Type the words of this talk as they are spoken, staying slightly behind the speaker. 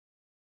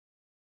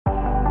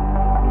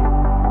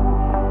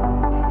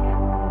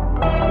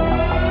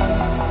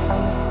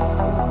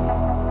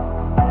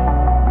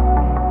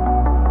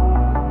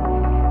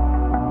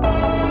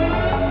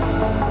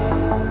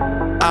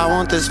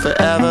want this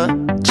forever.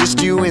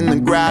 Just you in the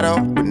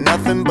grotto, with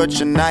nothing but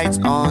your nights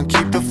on.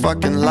 Keep the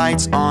fucking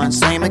lights on,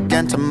 same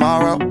again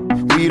tomorrow.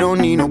 We don't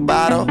need no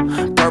bottle,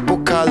 purple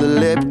color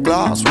lip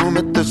gloss, room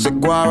at the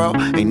Saguaro.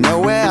 Ain't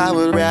nowhere I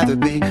would rather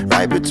be,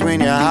 right between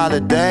your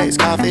holidays.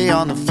 Coffee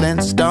on the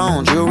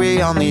Flintstone,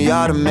 jewelry on the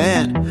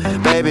Ottoman.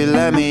 Baby,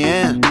 let me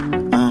in,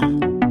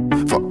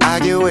 for I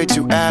get way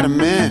too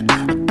adamant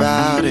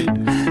about it.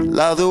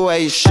 Love the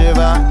way you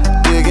shiver,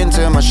 dig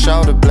into my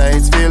shoulder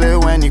blades. Feel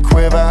it when you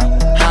quiver,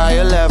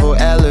 higher level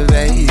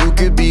elevate. You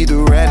could be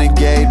the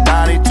renegade,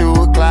 body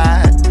to a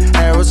glide.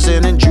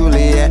 Harrison and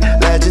Juliet,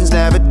 legends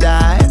never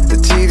die. The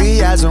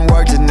TV hasn't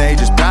worked in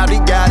ages, probably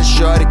got a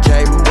shorter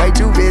cable. Way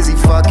too busy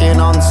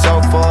fucking on the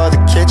sofa or the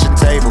kitchen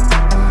table.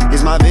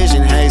 Is my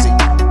vision hazy?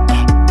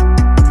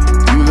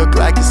 You look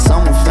like you're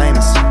someone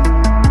famous,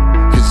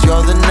 cause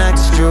you're the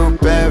next Drew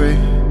Barry.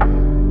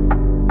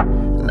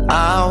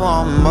 I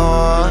want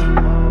more,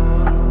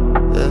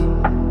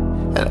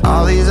 yeah. And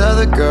all these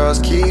other girls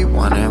keep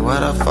wondering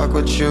what I fuck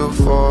with you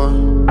for,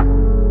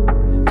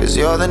 cause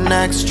you're the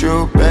next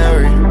Drew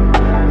Barry,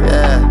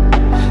 yeah.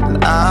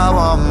 And I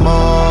want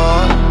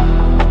more.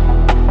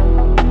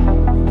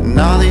 And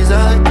all these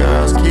other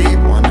girls keep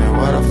wondering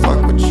what I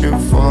fuck with you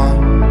for,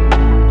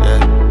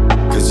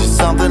 yeah. Cause you're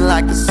something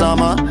like the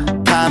summer,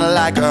 kinda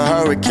like a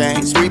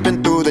hurricane,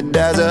 sweeping through the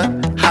desert.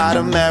 Hot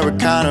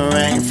Americana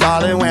rain,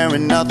 falling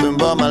wearing nothing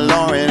but my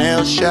Lauryn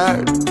Hill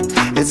shirt.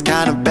 It's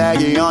kinda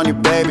baggy on you,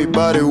 baby,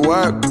 but it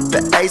worked. The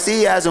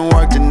AC hasn't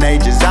worked in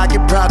ages, I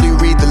could probably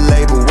read the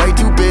label. Way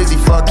too busy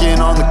fucking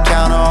on the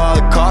counter or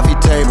the coffee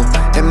table.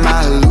 Am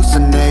I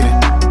hallucinating?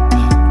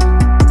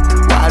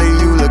 Why do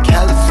you look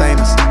hella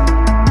famous?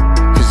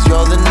 Cause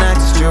you're the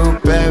next Drew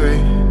Barry.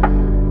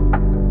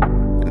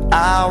 And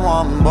I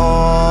want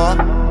more,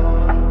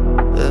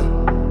 yeah.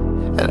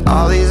 And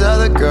all these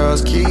other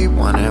girls keep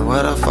wondering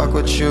what I fuck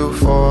with you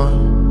for,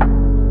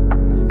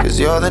 cause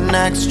you're the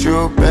next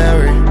Drew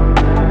Barry,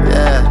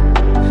 yeah.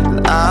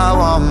 And I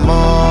want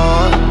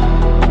more.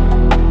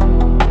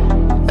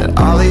 And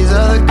all these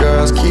other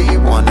girls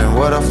keep wondering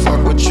what I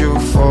fuck with you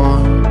for.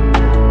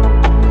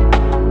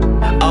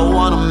 I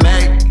wanna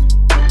make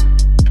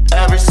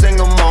every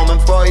single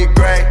moment for you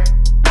great.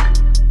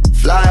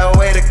 Fly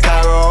away to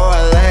Cairo or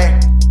LA.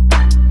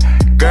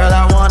 Girl,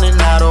 I want it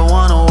now, don't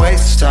wanna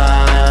waste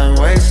time,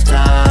 waste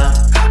time.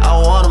 I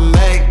wanna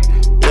make,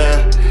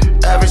 yeah,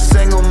 every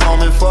single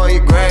moment for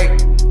you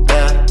great,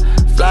 yeah.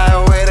 Fly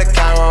away to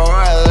Cairo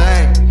or LA,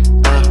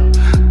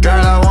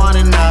 girl, I want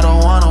it now,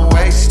 don't wanna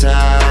waste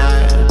time.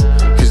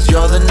 Cause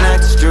you're the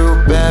next Drew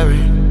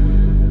Barry.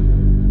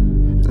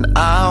 And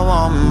I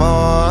want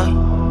more,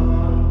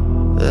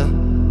 yeah.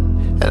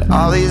 And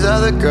all these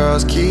other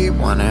girls keep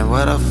wondering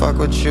what I fuck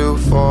with you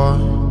for.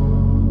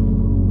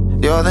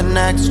 You're the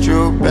next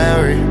Drew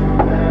Barry,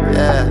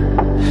 yeah.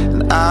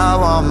 And I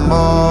want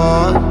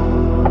more.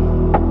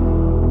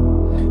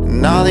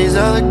 And all these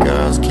other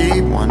girls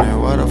keep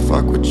wondering what I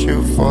fuck with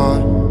you for.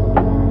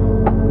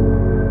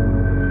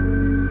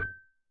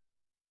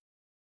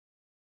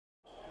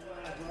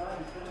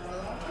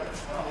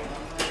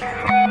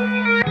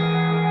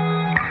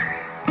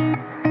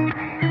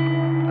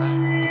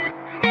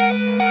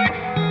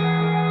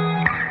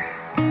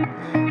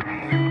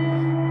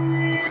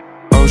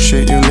 Oh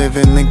shit, you live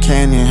in the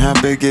canyon, how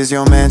big is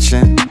your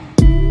mansion?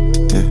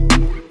 Yeah.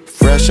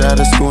 Fresh out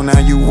of school, now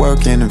you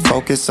working and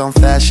focus on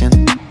fashion.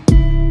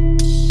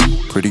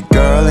 Pretty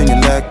girl and you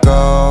let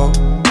go.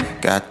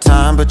 Got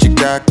time but you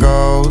got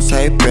goals.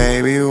 Hey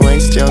baby,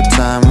 waste your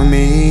time with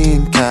me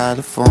in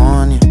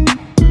California.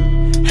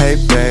 Hey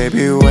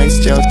baby,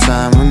 waste your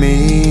time with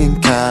me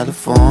in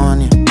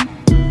California.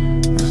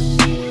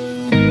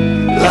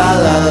 La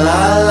la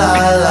la la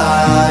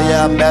la,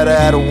 yeah, I met her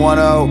at a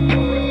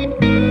 1-0.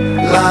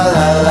 La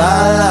la la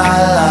la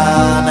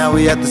la, now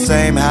we at the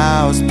same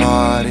house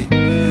party.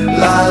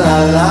 La la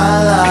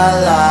la la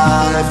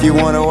la, if you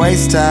wanna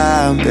waste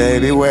time,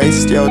 baby,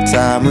 waste your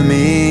time with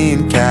me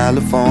in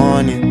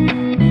California.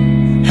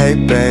 Hey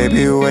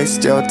baby,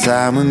 waste your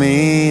time with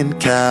me in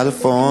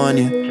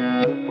California.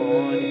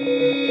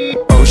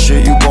 Oh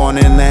shit, you born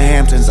in the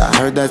Hamptons, I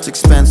heard that's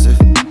expensive.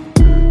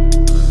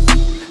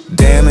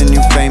 Damn, and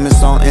you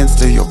famous on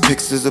Insta, your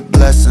pics is a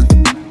blessing.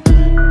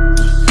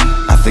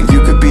 I think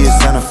you could be a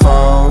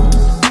centerfold,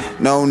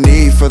 no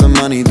need for the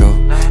money though.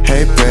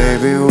 Hey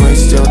baby,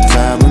 waste your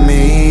time with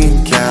me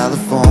in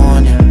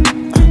California.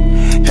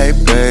 Hey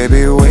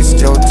baby, waste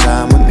your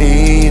time with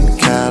me in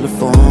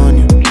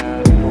California.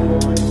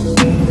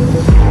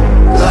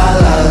 La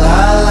la la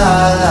la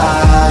la,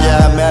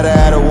 yeah, I met her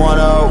at a 1-0.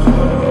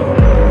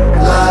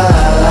 La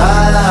la la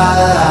la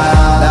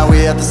la, now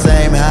we at the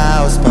same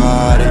house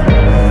party.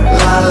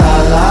 La la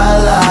la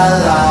la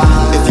la,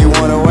 if you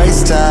wanna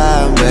waste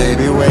time,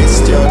 baby,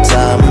 waste your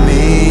time with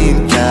me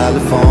in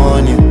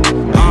California.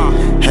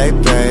 Hey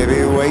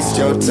baby, waste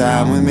your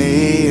time with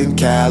me in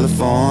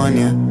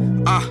California.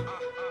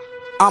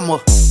 I'm a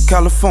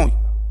California,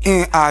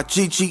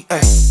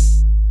 N-I-G-G-A.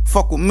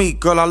 Fuck with me,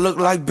 girl, I look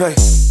like bae.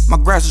 My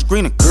grass is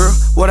greener, girl.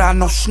 What I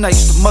know,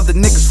 snakes. The mother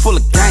niggas full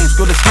of games,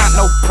 girl. It's not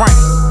no prank.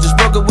 Just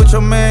broke it with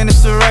your man,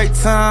 it's the right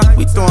time.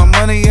 We throwing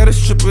money at a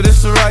strip, but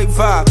it's the right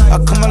vibe. I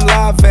come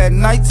alive at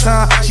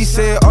nighttime. She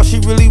said all she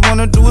really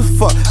wanna do is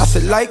fuck. I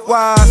said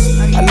likewise.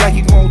 I like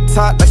it on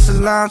top like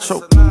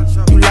cilantro.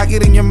 You like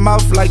it in your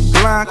mouth like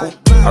Blanco.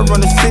 I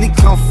run the city,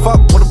 come fuck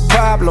with a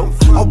Pablo.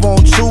 I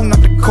want you,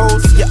 not the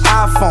code to your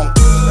iPhone.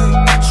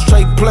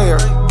 Straight player.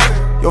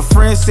 Your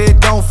friend said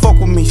don't fuck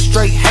with me,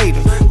 straight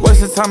hater.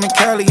 Wasting time in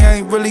Cali, I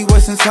ain't really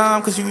wasting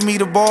time. Cause you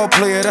meet a ball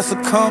player, that's a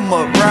come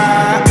up,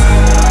 right?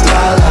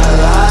 La la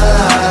la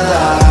la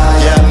la.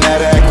 Yeah, I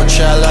met her at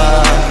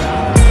Coachella.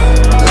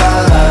 La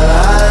la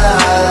la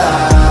la la.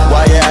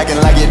 Why you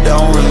acting like you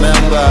don't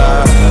remember?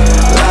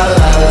 La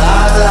la la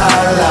la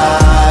la.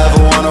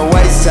 Ever wanna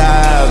waste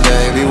time,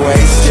 baby?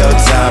 Waste your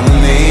time with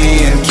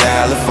me in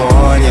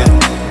California.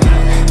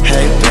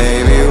 Hey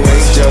baby,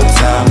 waste your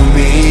time with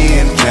me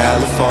in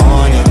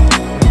California.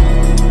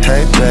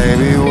 Hey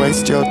baby,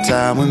 waste your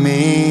time with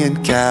me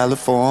in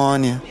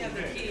California.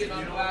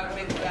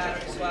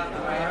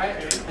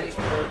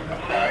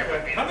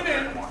 Coming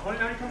in.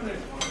 29 coming in.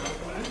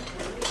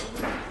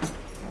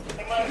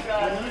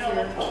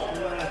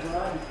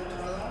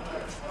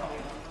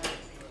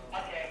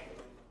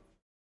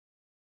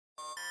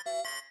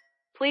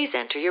 Please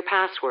enter your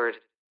password.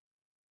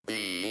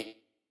 B.r.y.c.e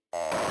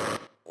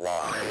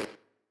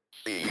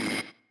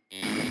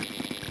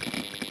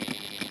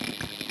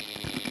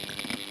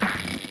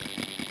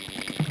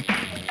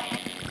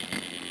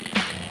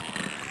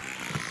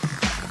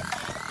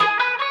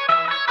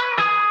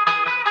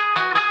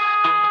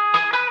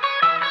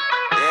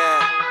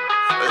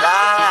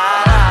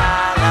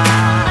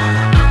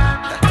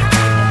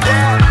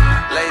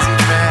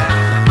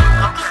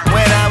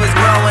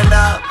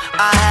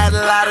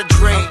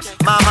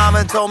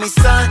told me,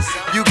 son,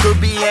 you could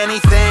be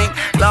anything,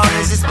 long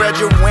as you spread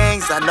your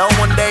wings. I know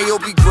one day you'll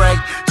be great.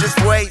 Just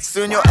wait,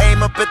 soon you'll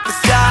aim up at the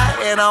sky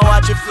and I'll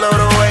watch it float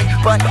away.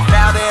 But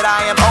now that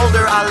I am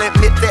older, I'll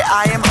admit that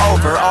I am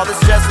over all the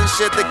stress and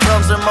shit that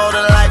comes from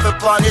molding life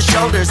upon your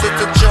shoulders.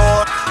 It's a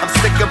chore, I'm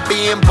sick of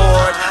being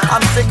bored.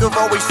 I'm sick of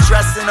always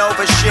stressing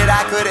over shit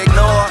I could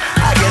ignore.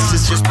 I guess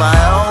it's just my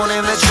own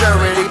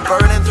immaturity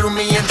burning through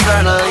me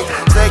internally.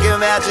 Take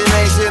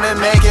imagination and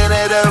making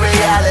it a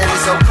reality.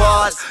 So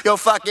pause, yo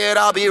fuck it,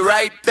 I'll be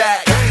right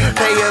back.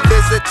 Pay a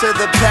visit to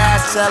the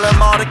past, tell them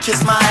all to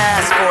kiss my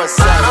ass for a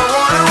second. I don't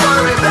wanna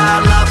worry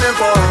about nothing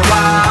for a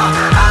while.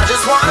 I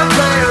just wanna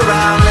play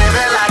around,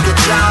 living like a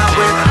child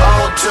with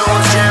old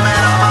tunes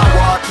jamming on my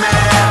Walkman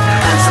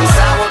and some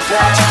Sour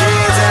Patch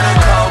Kids and a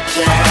Coke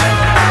can.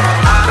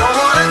 I don't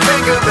wanna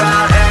think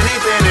about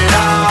anything at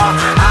all.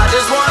 I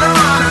just wanna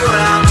run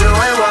around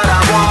doing what I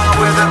want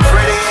with a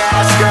pretty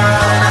ass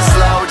girl and a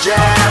slow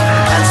jam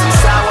and some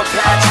Sour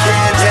Patch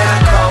Kids and a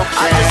Coke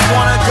can. I just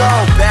wanna go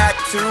back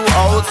to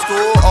old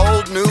school,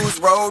 old news,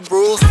 road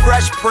rules,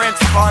 Fresh Prince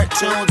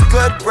cartoons,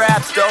 good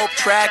raps, dope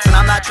tracks, and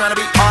I'm not trying to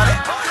be on it,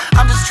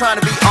 I'm just trying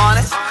to be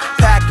honest.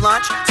 Packed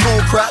lunch,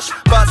 school crush,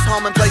 bus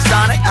home and play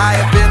Sonic. I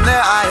have been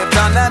there, I have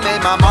done that, made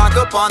my mark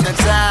up on the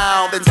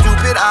town. Been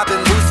stupid, I've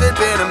been lucid,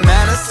 been a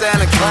menace and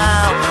a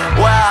clown.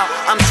 Wow,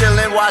 I'm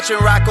chillin', watching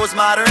Rocco's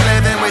Modern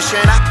Living, wishing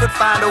I could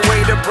find a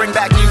way to bring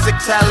back music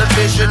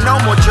television. No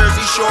more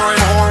Jersey Shore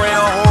and whoring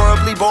or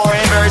horribly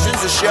boring versions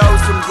of shows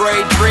from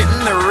Great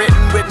Britain or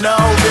written with no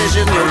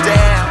vision. Well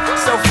damn,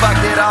 so fuck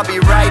it, I'll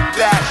be right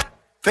back.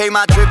 Pay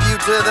my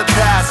tribute to the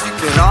past, you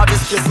can all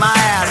just kiss my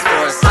ass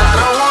for a second. I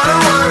don't wanna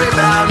worry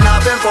about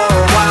nothing for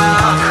a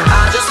while.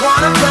 I just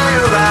wanna play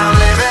around,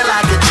 living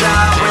like a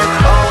child with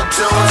old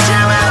tunes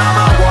jamming on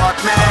my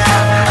Walkman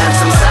and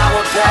some Sour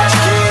Patch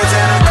Kids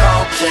and a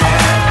Coke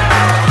can.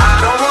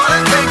 I don't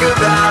wanna think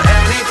about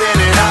anything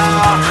at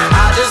all.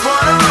 I just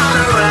wanna run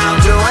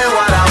around doing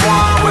what I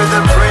want with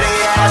a pretty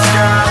ass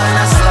girl and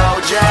a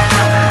slow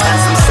jam and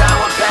some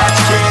Sour Patch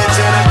Kids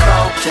and a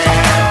Coke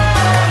can.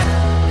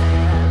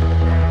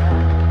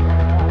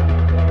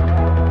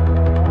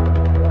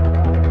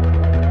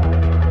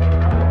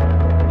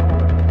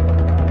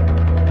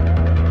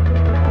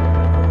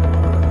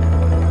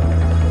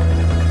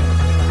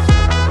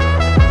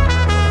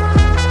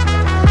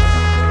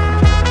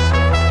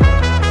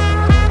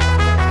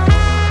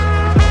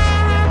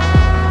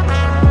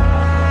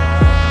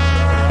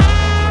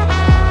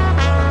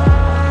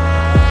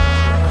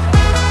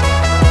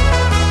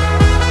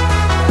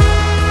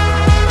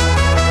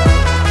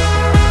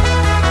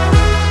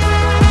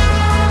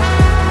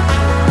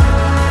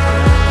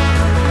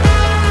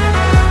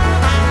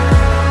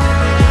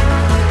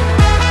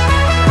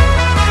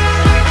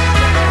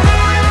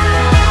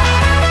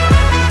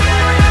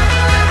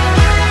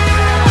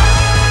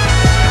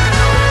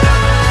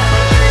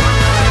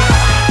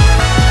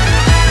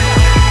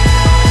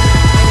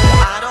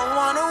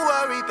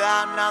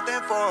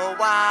 Nothing for a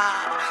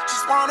while,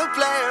 just wanna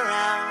play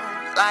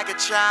around like a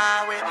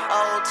child with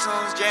old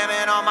tunes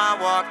jamming on my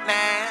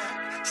Walkman,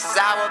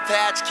 Sour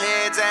Patch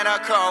Kids and a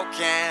Coke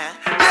can.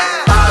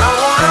 Yeah. I don't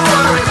wanna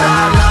worry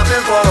about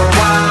nothing for a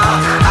while.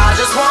 I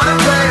just wanna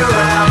play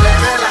around,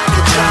 living like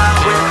a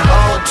child with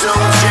old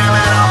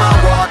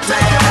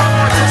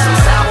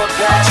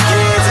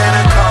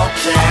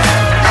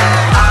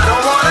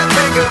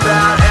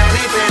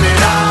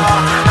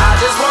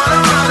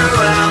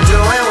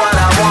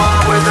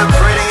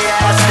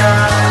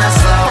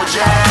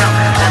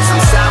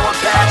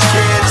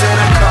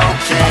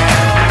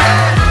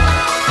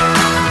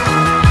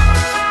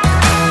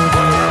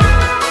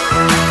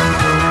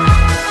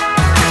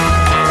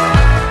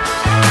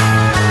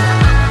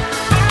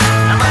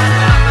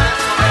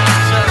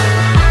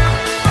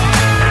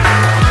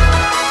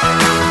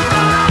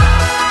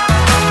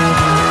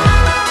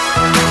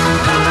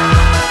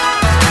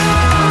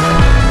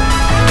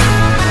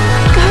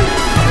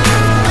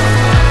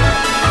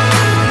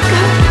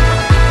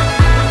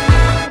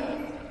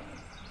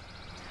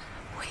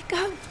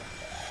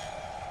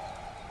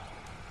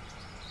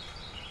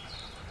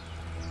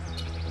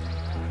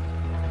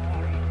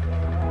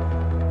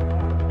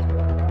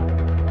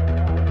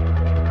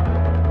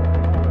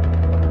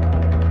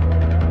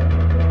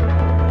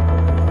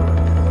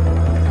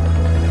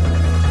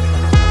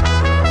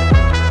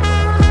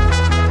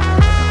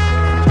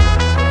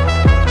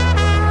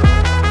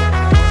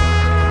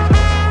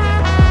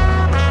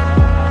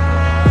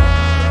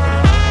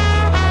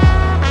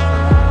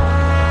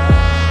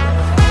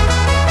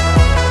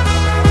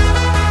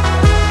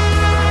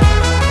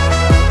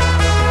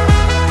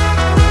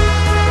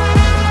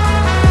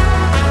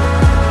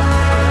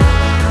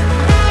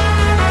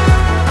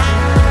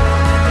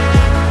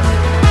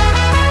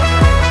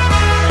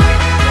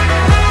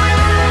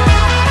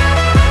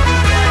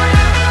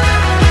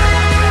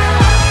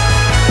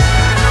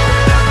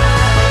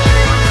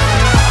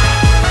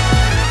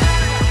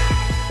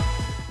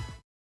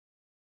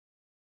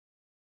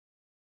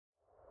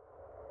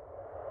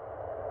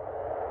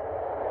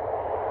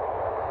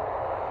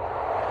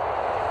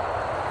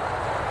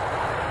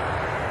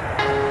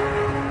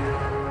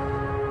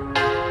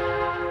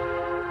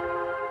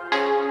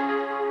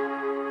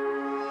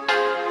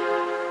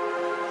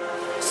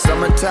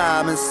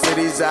Summertime in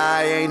cities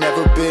I ain't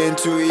never been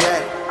to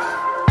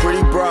yet.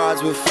 Pretty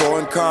broads with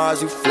foreign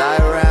cars who fly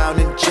around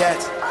in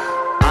jets.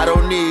 I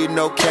don't need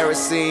no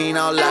kerosene,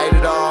 I'll light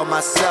it all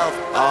myself.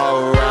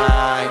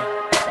 Alright,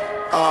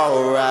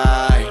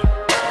 alright,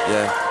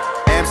 yeah.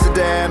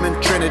 Amsterdam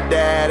and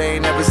Trinidad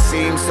ain't never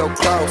seemed so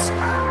close.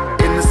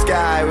 In the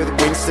sky with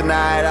wings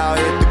tonight, I'll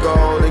hit the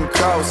Golden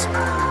Coast.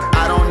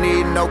 I don't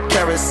need no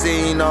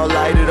kerosene, I'll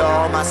light it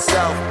all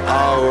myself.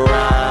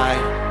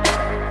 Alright,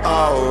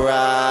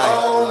 alright.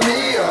 Oh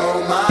me,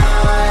 oh my,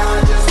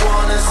 I just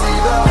wanna see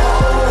the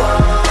whole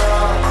world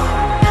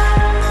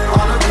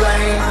on a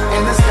plane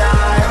in the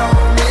sky. Oh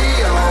me,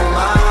 oh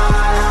my,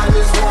 I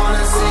just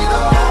wanna see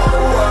the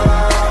whole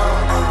world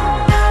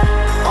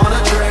on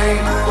a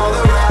train for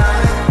the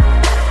ride.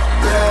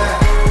 Yeah,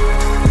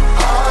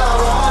 all I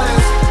want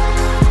is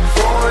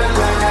foreign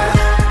land,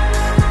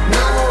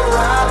 new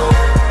arrival,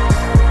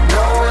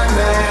 knowing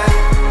man,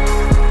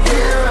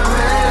 here a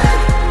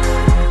minute,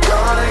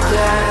 gone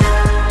again.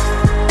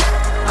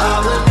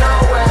 I'm the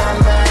nowhere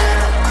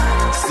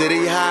man.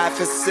 City high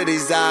for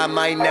cities I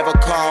might never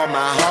call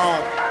my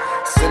home.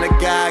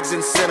 Synagogues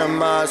and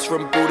cinemas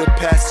from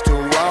Budapest to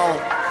Rome.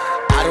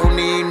 I don't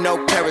need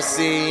no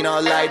kerosene,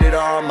 I'll light it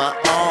on my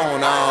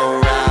own.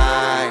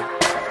 Alright,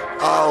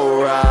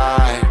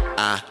 alright.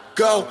 I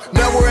go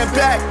nowhere and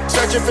back,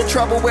 searching for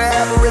trouble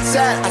wherever it's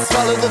at. I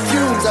swallow the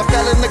fumes, I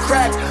fell in the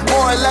cracks,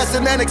 more or less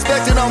than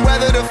expected on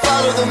whether to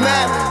follow the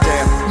map.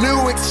 Damn,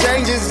 new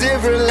exchanges,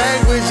 different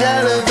language,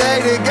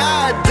 elevated.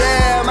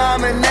 Goddamn,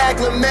 I'm an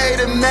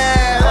acclimated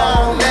man.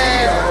 Oh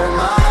man, oh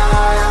my,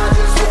 I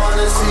just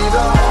wanna see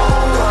the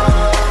whole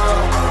world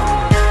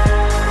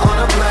on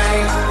a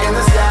plane in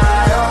the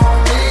sky. Oh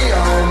me,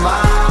 oh my,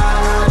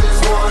 I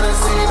just wanna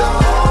see the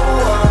whole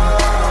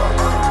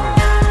world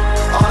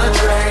on a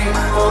train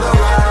for the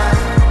ride.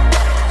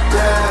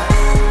 Yeah,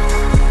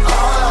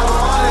 all I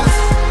want is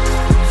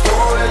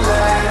foreign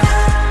land,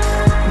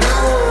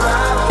 new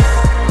arrival,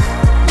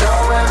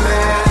 nowhere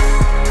man,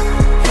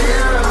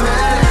 here a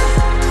minute,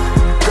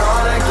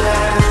 gone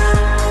again.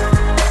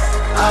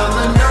 I'm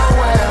the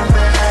nowhere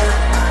man.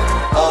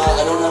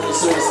 I don't have any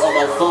service on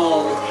my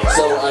phone,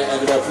 so I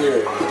ended up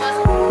here.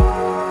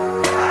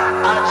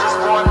 I just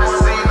wanna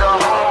see the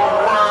whole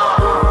world.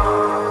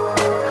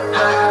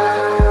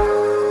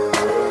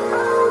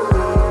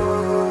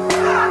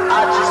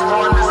 I just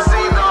wanna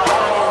see the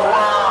whole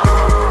world.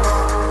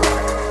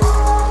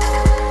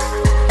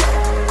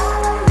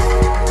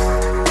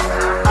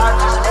 I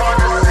just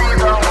wanna see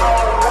the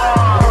whole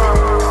world.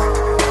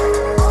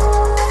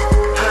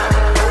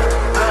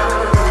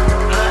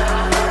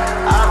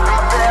 I'll be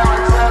there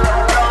until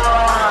I'm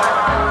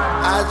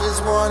gone. I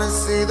just wanna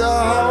see the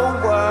whole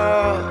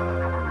world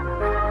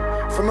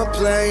from a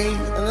plane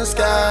in the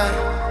sky.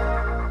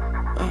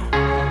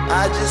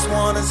 I just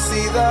wanna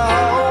see the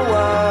whole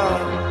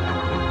world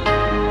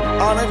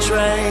on a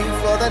train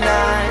for the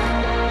night.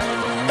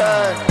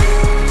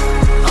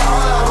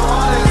 All I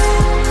want is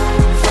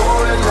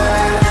foreign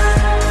land,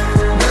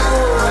 new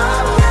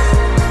arrival,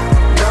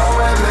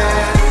 nowhere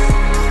man,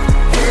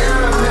 here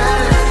a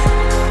minute,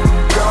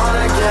 gone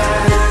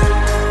again.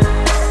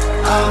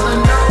 I'm the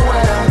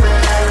nowhere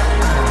man,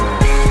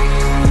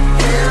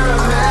 here a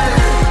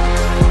minute,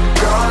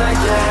 gone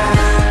again.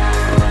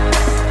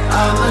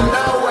 I'm the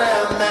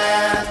nowhere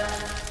man.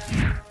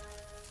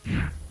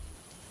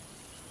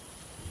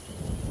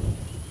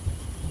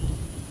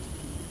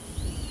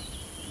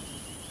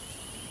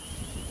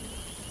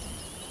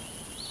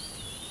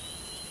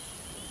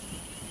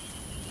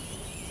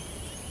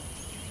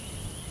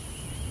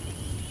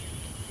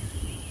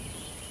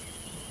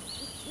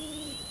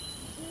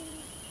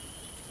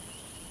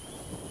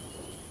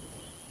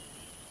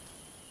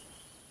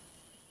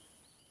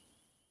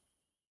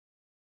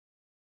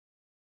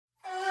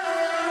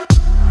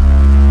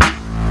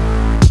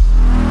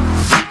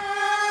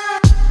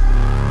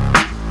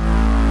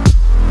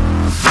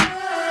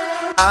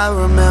 I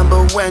remember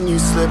when you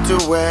slipped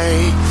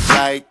away,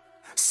 like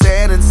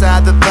sand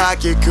inside the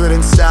pocket,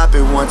 couldn't stop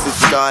it once it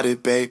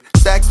started, babe.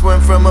 Sex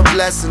went from a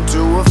blessing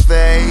to a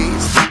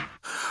phase,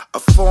 a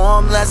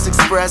form less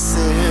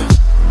expressive.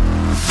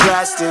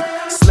 Plastic,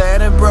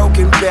 slanted,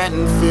 broken, bent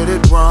and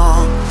fitted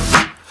wrong.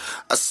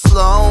 A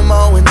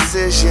slow-mo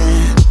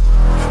incision,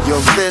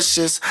 you're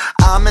vicious.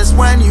 I miss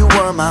when you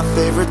were my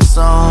favorite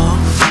song.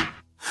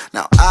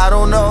 Now I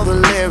don't know the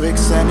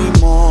lyrics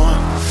anymore,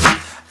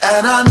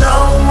 and I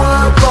know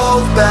we're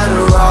both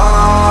better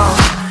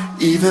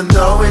off, even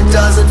though it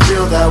doesn't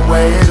feel that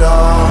way at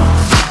all.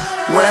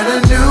 When a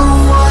new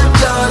one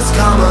does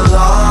come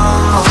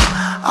along,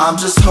 I'm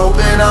just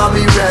hoping I'll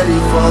be ready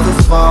for the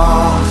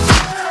fall.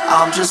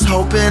 I'm just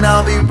hoping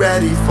I'll be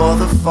ready for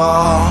the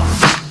fall.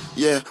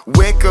 Yeah,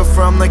 wicker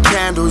from the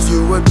candles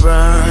you would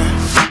burn.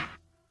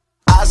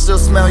 I still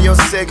smell your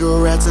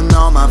cigarettes and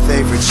all my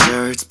favorite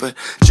shirts, but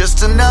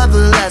just another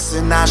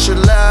lesson I should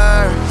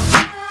learn.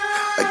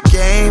 A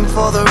game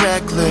for the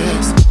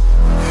reckless,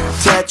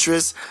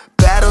 Tetris,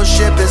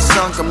 battleship is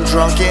sunk, I'm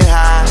drunk and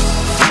high.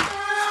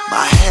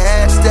 My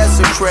head's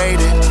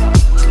desecrated,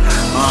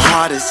 my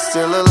heart is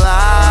still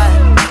alive,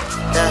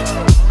 yeah.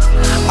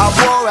 I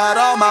wore out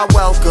all my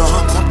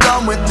welcomes, I'm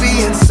done with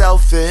being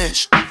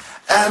selfish.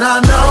 And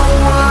I know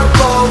we're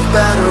both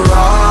better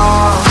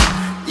off,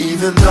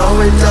 even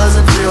though it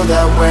doesn't feel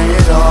that way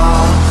at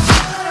all.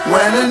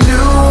 When a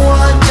new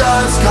one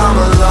does come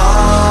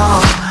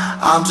along,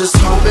 I'm just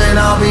hoping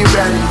I'll be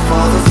ready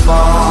for the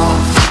fall.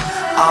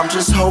 I'm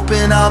just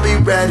hoping I'll be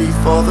ready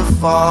for the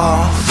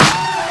fall.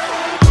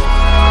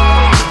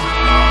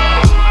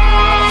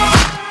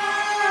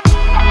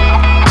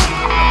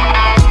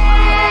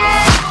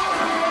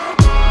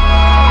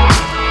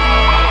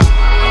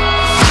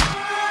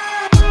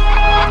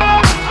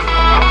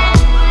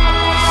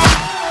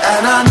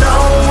 And I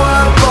know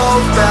we're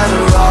both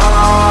better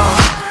off,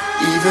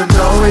 even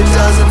though it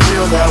doesn't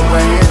feel that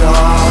way at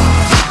all.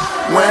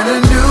 When a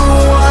new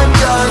one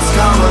does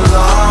come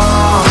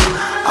along,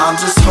 I'm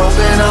just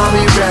hoping I'll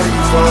be ready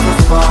for the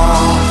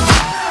fall.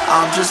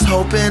 I'm just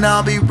hoping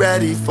I'll be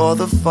ready for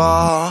the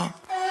fall.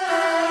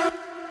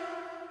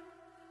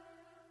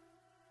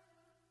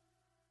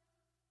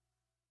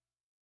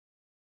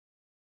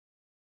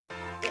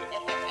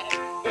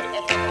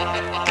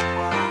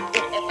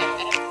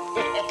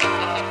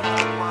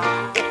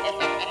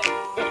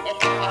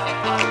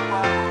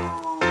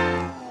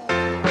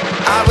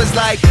 I was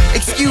like,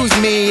 excuse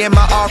me, in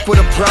my awkward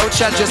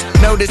approach, I just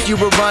noticed you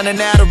were running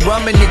out of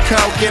rum in your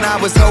coke. And I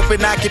was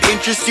hoping I could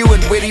interest you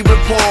in witty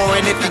rapport.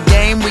 And if you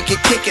game, we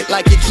could kick it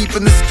like you're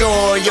keeping the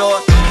score.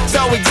 You're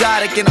so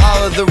exotic in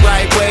all of the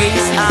right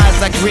ways.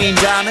 Eyes like green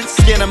diamonds,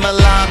 skin of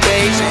Milan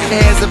beige.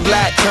 Hair's a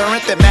black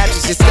currant that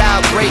matches your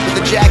style great,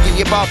 with the jacket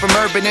you bought from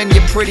Urban and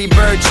your pretty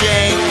bird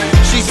chain.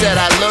 She said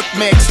I look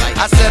mixed,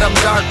 I said I'm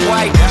dark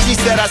white. She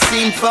said I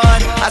seem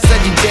fun, I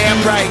said you damn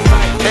right.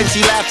 Then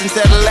she laughed and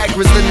said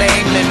Allegra's the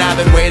name. And I've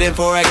been waiting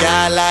for a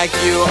guy like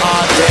you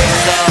all day.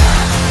 So,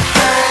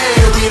 hey,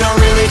 we don't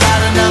really got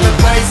another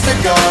place to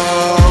go,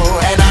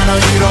 and I know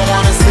you don't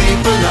wanna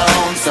sleep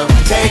alone, so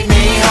take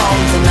me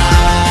home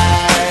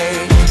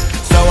tonight.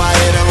 So I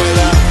hit her with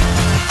a,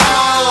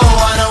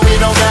 oh, I know we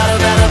don't got a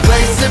better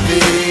place to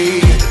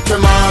be.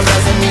 Tomorrow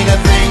doesn't mean a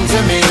thing to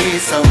me,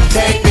 so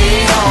take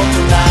me home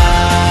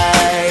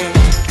tonight.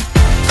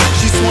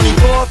 She's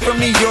 24 from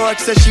New York,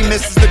 says she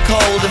misses the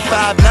cold. And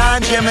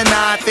 5'9"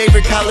 Gemini,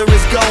 favorite color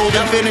is gold.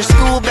 And finished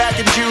school back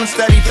in June,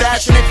 studied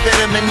fashion and fit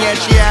him. And yeah,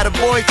 she had a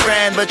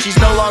boyfriend, but she's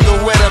no longer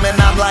with him. And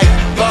I'm like,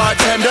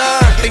 bartender,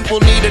 think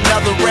we'll need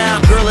another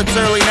round. Girl, it's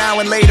early now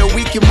and later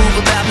we can move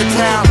about the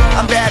town.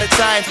 I'm bad at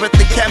science, but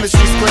the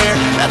chemistry's clear.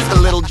 That's a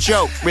little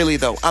joke, really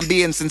though, I'm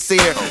being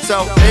sincere.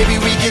 So maybe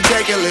we can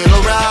take a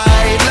little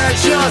ride. Let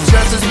your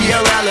stresses be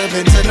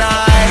irrelevant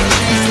tonight.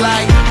 She's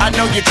like, I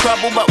know you're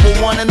trouble, but we're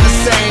one and the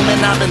same.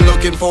 And I've been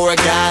looking for a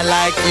guy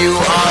like you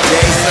all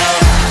day. So,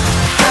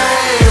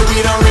 hey,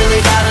 we don't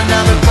really got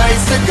another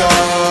place to go,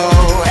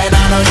 and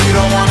I know you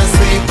don't wanna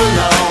sleep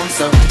alone,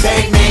 so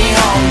take me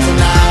home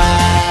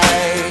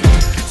tonight.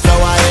 So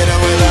I hit her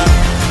with a,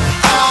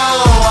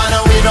 oh, I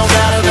know we don't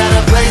got a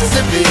better place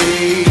to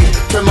be.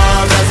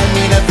 Tomorrow doesn't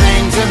mean a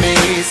thing to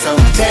me, so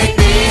take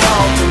me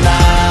home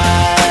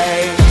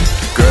tonight.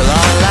 Girl,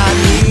 all I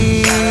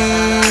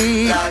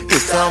need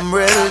is some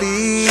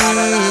relief.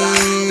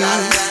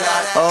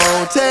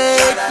 Oh,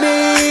 take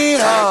me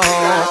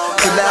home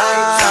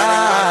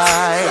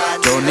tonight.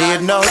 Don't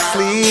need no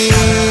sleep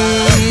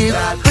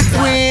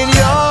between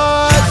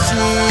your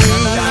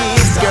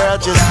sheets. Girl,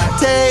 just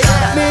take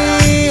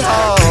me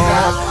home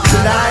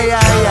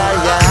tonight.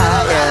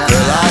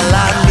 Girl, all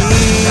I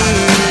need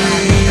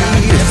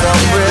is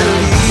some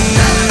relief.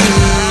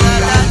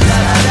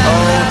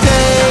 Oh,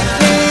 take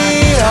me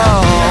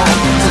home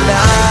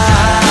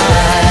tonight.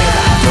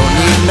 Don't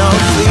need no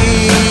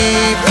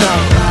sleep, no,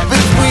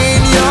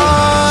 between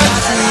your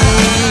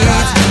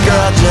sheets.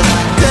 Girl, just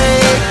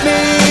take me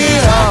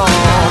home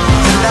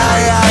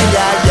tonight.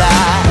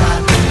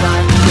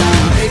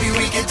 Maybe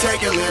we can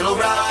take a little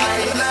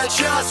ride. Let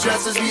your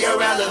stresses be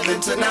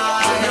irrelevant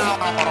tonight.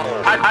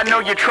 I know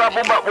you're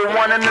trouble, but we're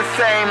one and the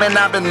same. And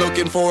I've been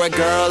looking for a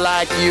girl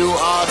like you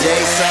all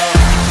day. So,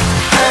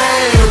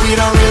 hey, we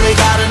don't really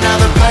got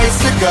another place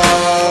to go,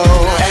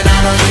 and I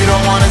know you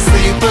don't wanna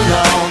sleep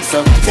alone,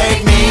 so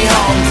take me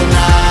home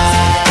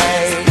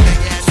tonight.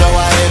 So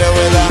I hit her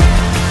with a,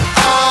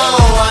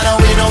 oh, I know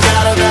we don't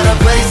got a better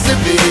place to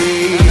be.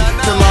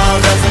 Tomorrow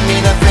doesn't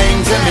mean a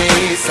thing to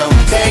me, so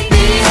take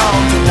me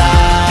home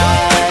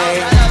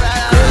tonight.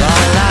 Girl,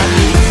 all I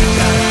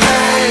need,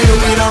 hey,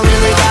 we don't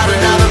really got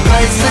another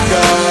place to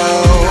go,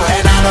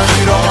 and I know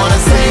you don't wanna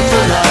sleep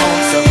alone,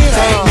 so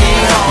take me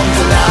home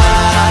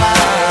tonight.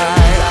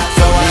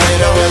 So I hit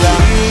her with a,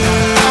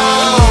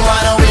 oh, I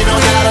know we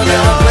don't got a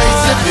better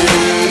place to be.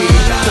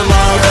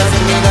 Tomorrow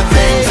doesn't mean a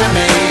thing to me.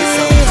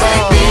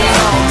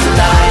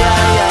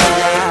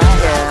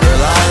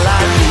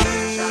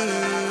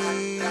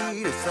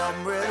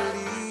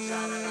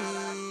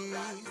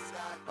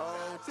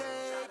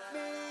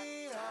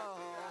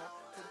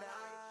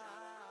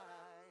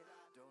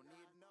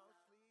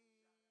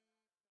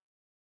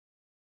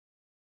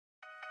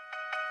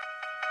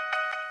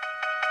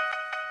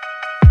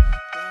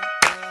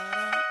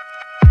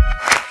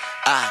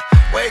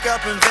 Wake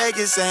up in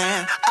Vegas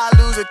and I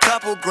lose a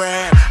couple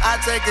grand. I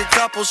take a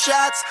couple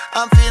shots,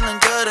 I'm feeling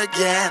good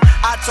again.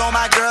 I told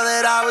my girl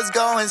that I was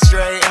going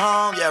straight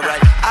home, yeah right.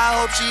 I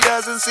hope she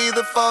doesn't see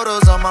the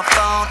photos on my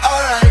phone.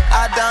 Alright,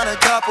 I done a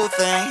couple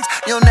things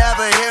you'll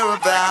never hear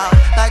about,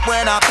 like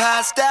when I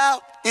passed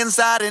out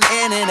inside and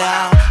in and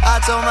out. I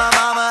told my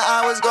mama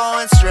I was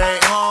going straight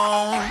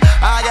home.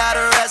 I got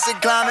arrested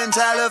climbing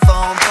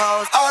telephone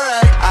poles.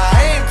 Alright,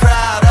 I ain't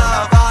proud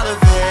of all of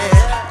it,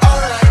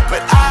 alright,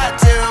 but I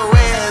do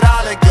it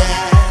all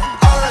again,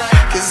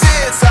 alright, cause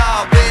it's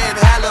all been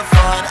hella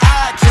fun.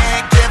 I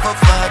can't give a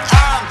fuck,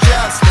 I'm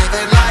just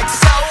living like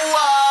so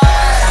what?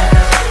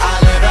 I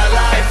live a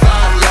life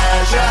of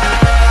leisure,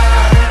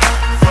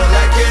 full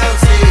of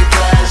guilty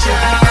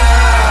pleasure.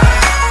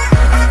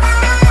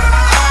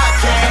 I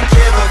can't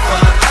give a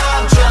fuck,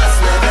 I'm just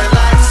living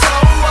like so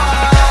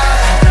what?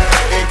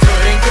 It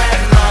couldn't get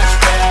much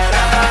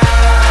better,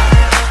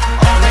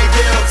 only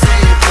guilty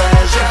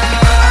pleasure.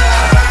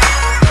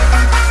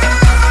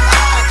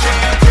 I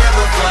can't give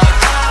a fuck,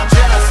 I'm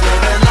just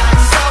living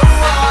like so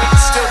what?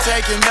 Still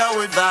taking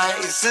no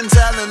advice and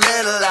telling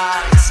little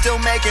lies, still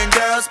making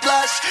girls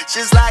blush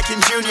just like in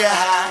junior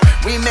high.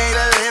 We made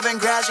a living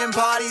crashing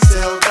parties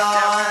till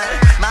dawn.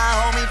 My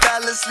homie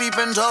fell asleep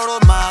and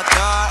totaled my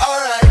car.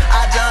 Alright,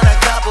 I done a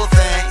couple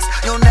things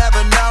you'll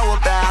never know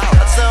about,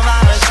 some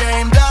I'm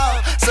ashamed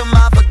of, some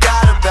I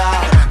forgot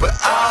about, but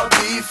I'll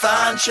be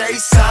fine.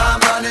 Chase time,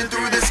 running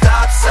through the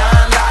stop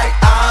sign like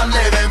I'm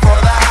living for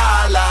the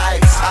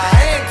highlights. I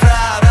ain't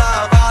proud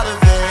of all of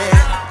it,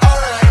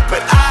 alright,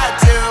 but I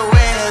do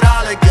it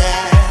all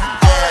again,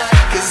 alright,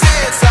 cause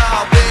it's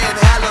all been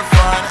hella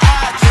fun.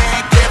 I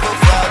can't give a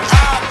fuck,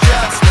 I'm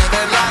just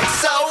living like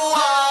so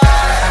what?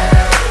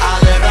 I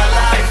live a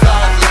life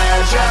of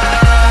leisure,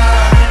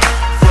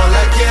 full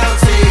of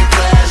guilty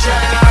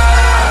pleasure.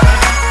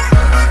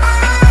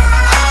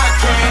 I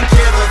can't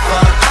give a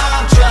fuck,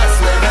 I'm just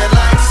living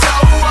like so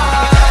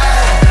what?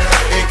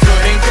 It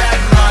couldn't get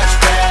much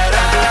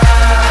better,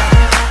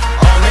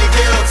 only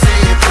guilty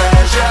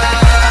pleasure.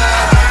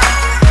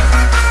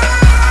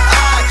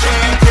 I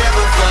can't give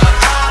a fuck,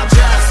 I'm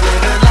just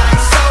living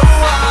like so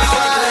what?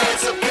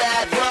 It's a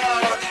bad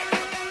road,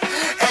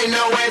 ain't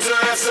no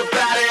interest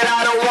about it.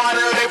 I don't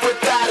wanna live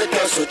without it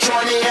though, so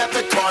join me at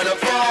the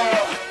carnival.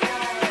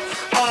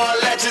 All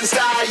legends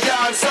die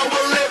young, so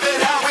we'll live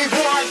it how we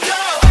want,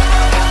 go!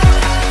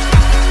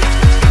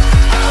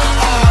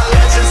 All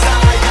legends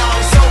die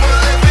young, so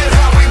we'll live it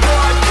how we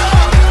want, go!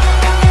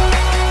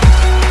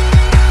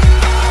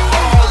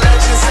 All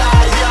legends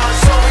die young,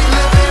 so we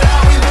live it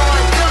how we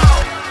want, go!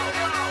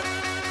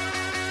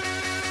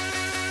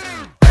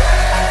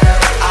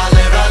 I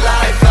live a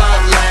life of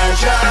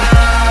leisure,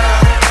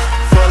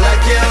 full of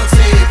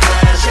guilty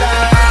pleasure.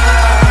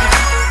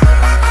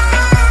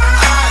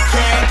 I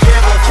can't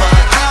give a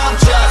fuck, I'm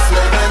just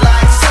living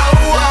like so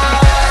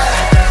what?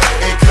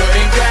 It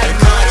couldn't get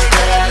much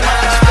better,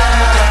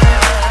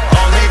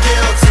 only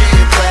guilty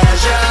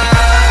pleasure.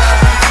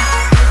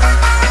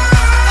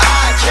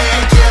 I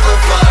can't give a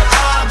fuck,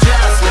 I'm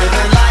just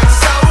living like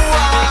so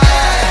what?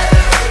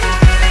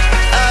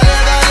 I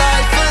live a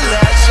life of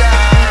leisure,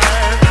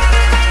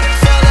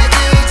 full of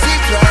guilty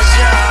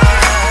pleasure.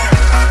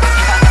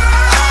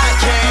 I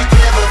can't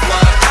give a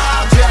fuck,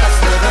 I'm just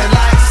living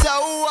like so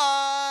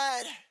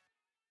what?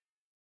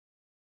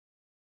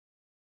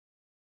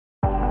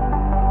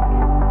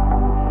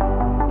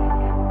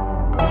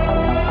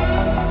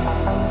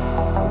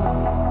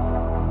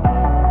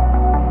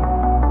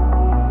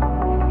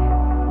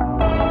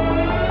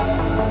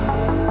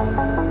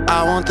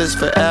 I want this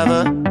forever,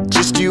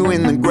 just you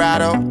in the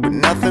grotto, with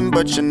nothing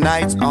but your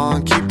nights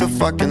on. Keep the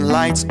fucking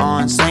lights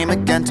on, same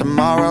again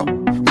tomorrow.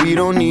 We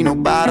don't need no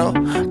bottle,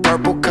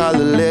 purple color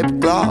lip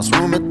gloss,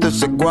 room at the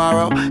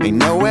Saguaro. Ain't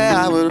nowhere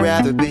I would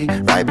rather be,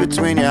 right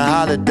between your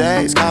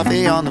holidays.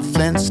 Coffee on the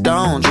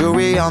Flintstone,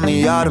 jewelry on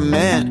the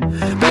Ottoman.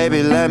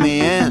 Baby, let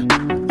me in,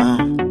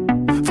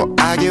 for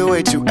I get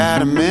way too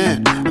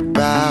adamant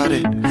about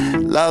it.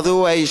 Love the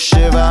way you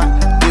shiver,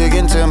 dig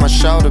into my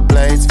shoulder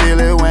blades, feel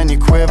it when you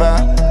quiver.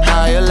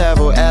 Higher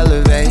level,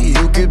 elevate,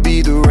 you could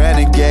be the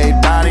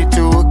renegade. Body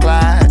to a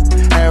Clyde,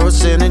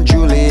 Harrison and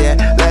Juliet,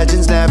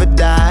 legends never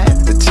die.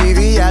 The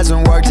TV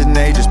hasn't worked and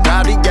they just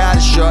probably got a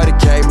shorter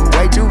cable.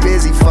 Way too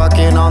busy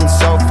fucking on the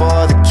sofa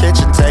or the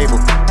kitchen table.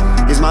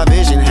 Is my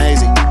vision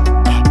hazy?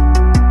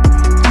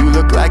 You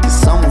look like you're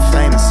someone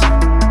famous,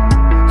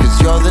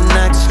 cause you're the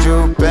next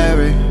Drew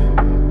Barry,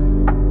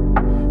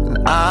 and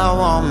I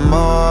want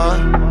more,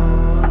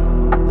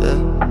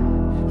 yeah.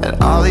 And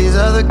all these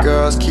other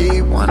girls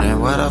keep wondering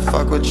what I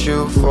fuck with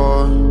you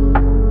for,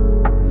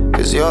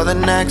 cause you're the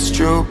next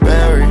Drew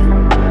Barry,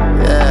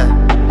 yeah.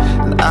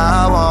 And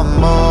I want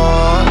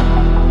more,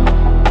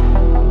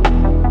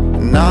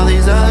 and all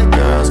these other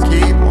girls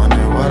keep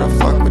wondering what I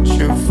fuck with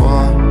you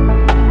for,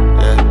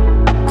 yeah.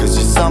 Cause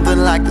you're something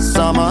like the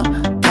summer,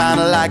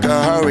 kinda like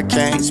a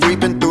hurricane,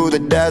 sweeping through the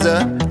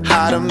desert.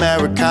 Hot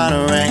Americana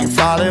kinda rain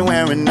falling,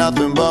 wearing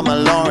nothing but my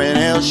Lauryn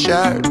Hill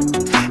shirt.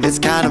 It's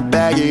kinda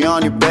baggy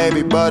on you,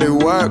 baby, but it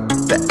worked.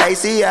 The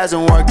AC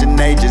hasn't worked in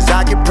ages,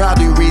 I could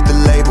probably read the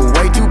label.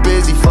 Way too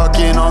busy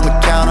fucking on the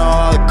counter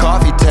or the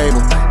coffee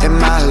table.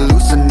 Am I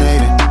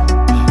hallucinating?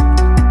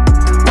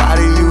 Why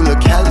do you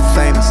look hella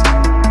famous?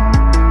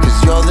 Cause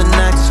you're the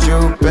next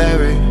Drew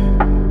Berry,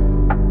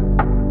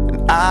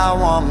 and I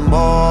want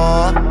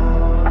more,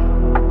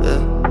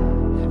 yeah.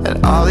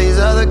 And all these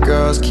other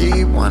girls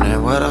keep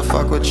wondering what I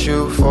fuck with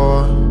you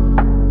for.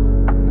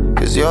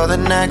 Cause you're the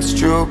next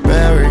Drew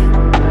Berry,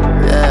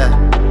 yeah.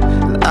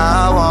 And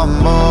I want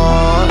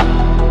more.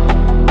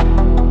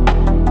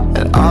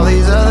 And all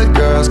these other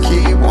girls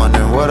keep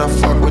wondering what I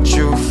fuck with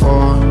you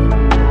for.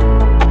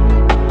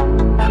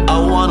 I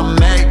wanna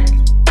make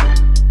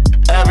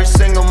every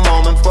single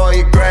moment for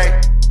you great.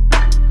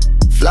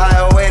 Fly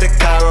away to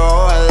Cairo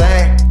or LA.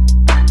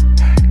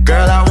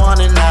 Girl, I want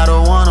it, I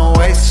don't wanna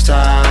waste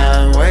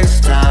time,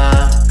 waste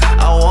time.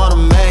 I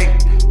wanna make,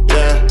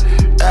 yeah,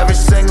 every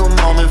single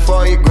moment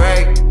for you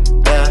great,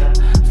 yeah.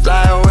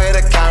 Fly away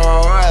to Cairo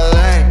or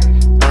LA.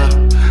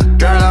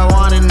 Girl, I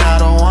want it, I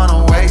don't wanna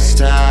waste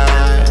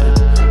time.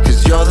 Cause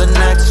you're the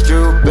next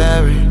Drew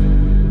Berry,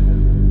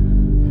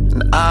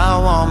 and I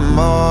want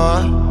more,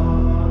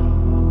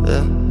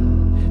 yeah.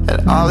 And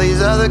all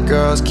these other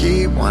girls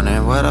keep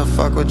wondering what I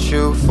fuck with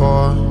you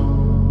for.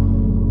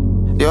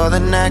 You're the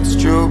next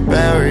Drew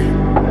Berry,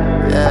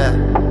 yeah.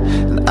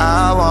 And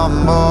I want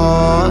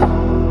more.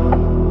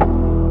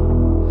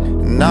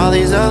 And all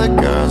these other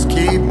girls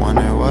keep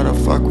wondering what I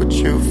fuck with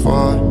you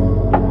for.